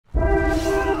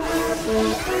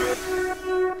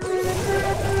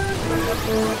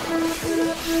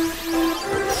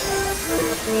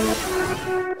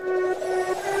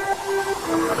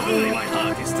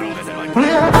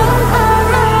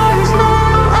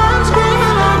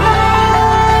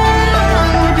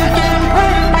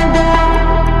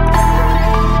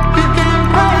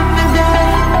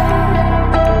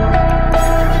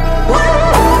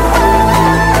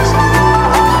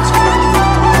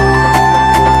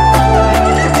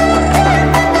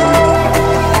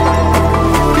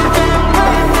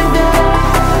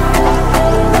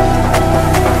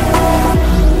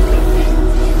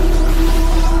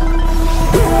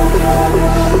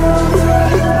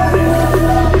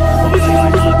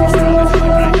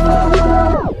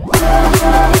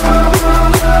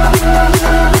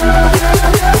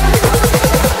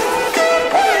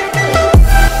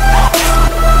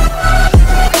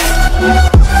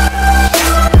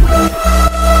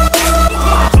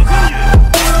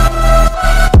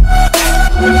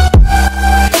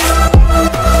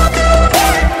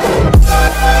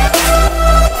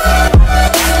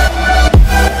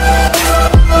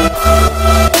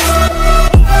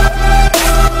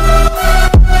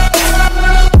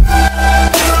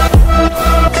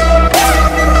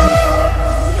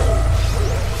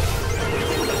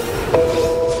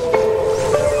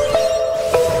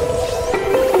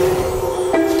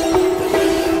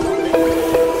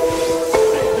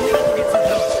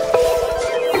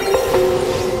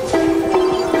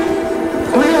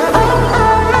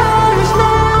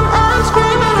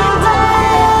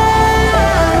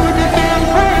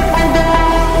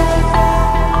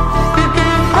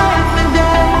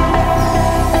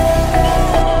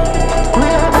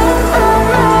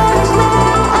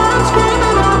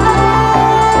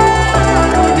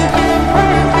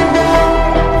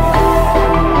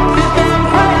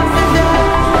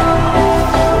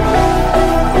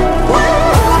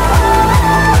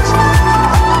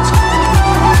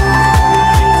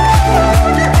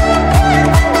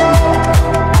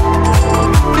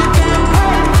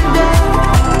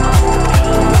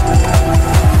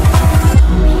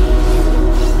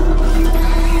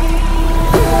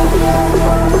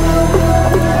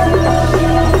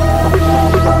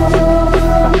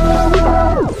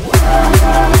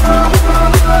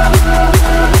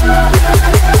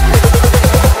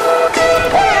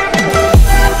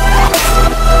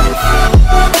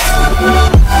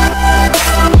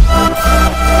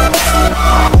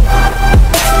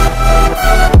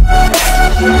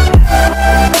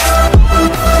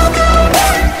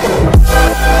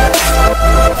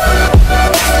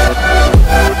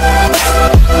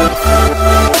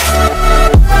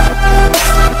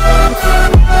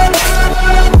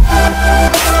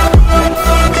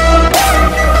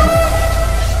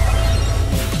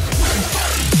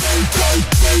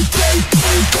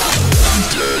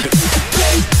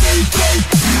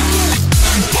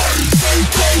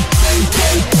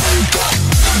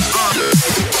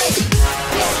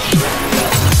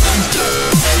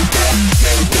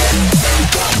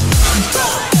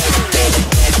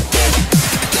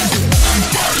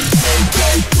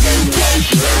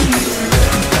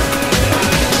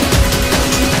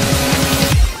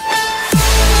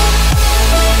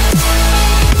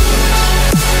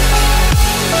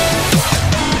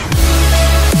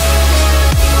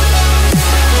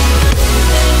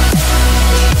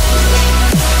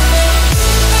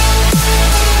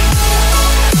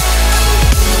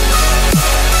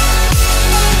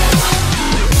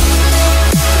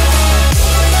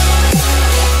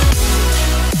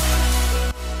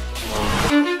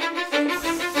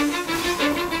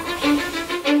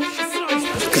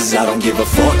Cause I don't give a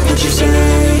fuck what you say.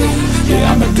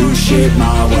 Yeah, I'ma do shit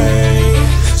my way.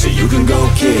 So you can go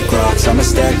kick rocks, I'ma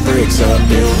stack bricks up,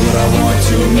 build what I want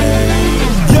to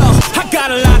make. Yo, I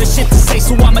got a lot of shit to say,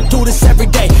 so I'ma do this every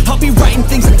day. I'll be writing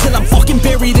things until I'm fucking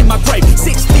buried in my grave.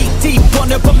 6 feet deep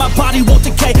under, but my body won't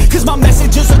decay. Cause my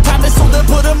messages are timeless, so they'll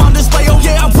put them on display. Oh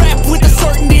yeah, I rap with a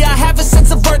certainty, I have a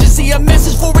sense of urgency. A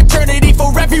message for eternity,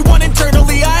 for everyone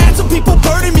internally. I had some people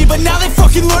burning me, but now they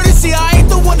fucking learn to see I ain't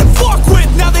the one to fuck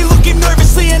with, now they looking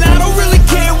nervously. And I don't really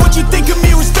care what you think of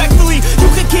me, respectfully. You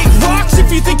can kick rocks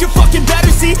if you think you're fucking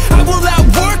better, see. I will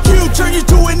outwork you, turn you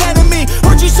to an enemy.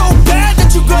 Hurt you so bad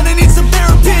that you're gonna need some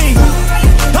therapy.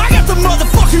 I got the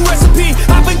motherfucking recipe,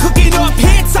 I've been cooking up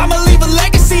hits, I'ma leave a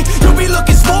legacy. You'll be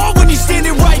looking small when you're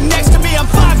standing right next to me. I'm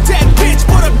 5'10", bitch,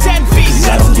 but I'm 10 feet next to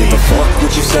me. I don't give a fuck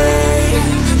what you say.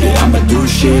 Yeah, I'ma do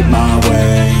shit my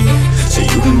way. So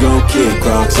you can go kick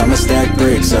rocks, I'ma stack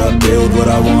bricks up, build what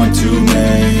I want to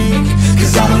make.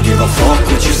 Cause I don't give a fuck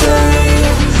what you say.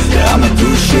 Yeah, I'ma do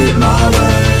shit my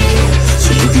way.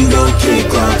 So you can go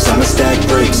kick rocks, I'ma stack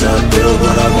bricks up, build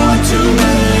what I want to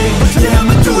make. Yeah,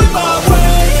 I'ma do it my way.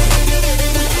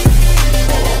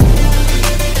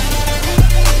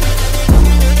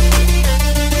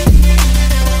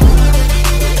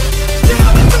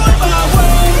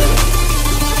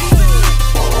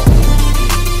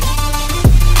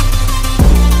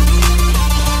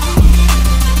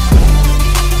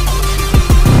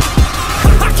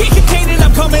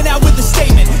 Coming out with a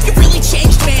statement. You really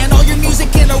changed, man, all your music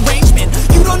and arrangement.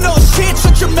 You don't know shit,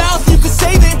 shut your mouth, you can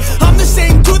save it. I'm the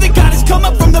same dude that got his come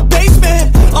up from the basement.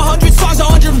 100 songs,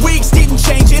 100 weeks, didn't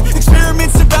change it.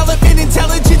 Experiments, development,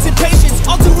 intelligence, and patience.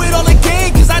 I'll do it all again,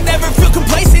 cause I never feel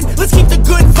complacent. Let's keep the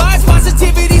good vibes,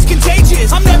 positivity's contagious.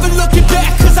 I'm never looking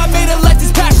back, cause I made a life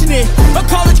that's passionate. A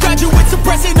college graduate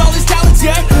suppressing all his talents,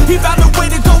 yeah. He found a way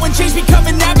to go and change, become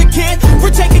an advocate.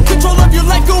 We're taking control of your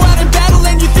life, go out and battle.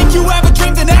 And you think you have a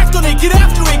dream, then act on it. Get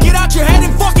after it, get out your head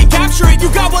and fucking capture it. You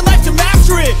got one life to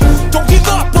master it. Don't give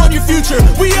up on your future,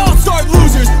 we all start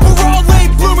losers. We're all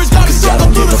late bloomers, gotta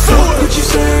struggle through the sewer. What you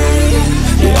say?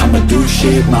 Yeah, I'ma do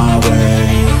shit my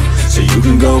way. So you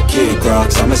can go kick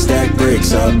rocks, I'ma stack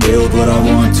bricks up, build what I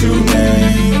want to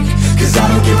make. Cause I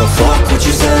don't give a fuck what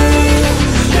you say.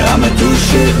 Yeah, I'ma do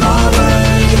shit my way.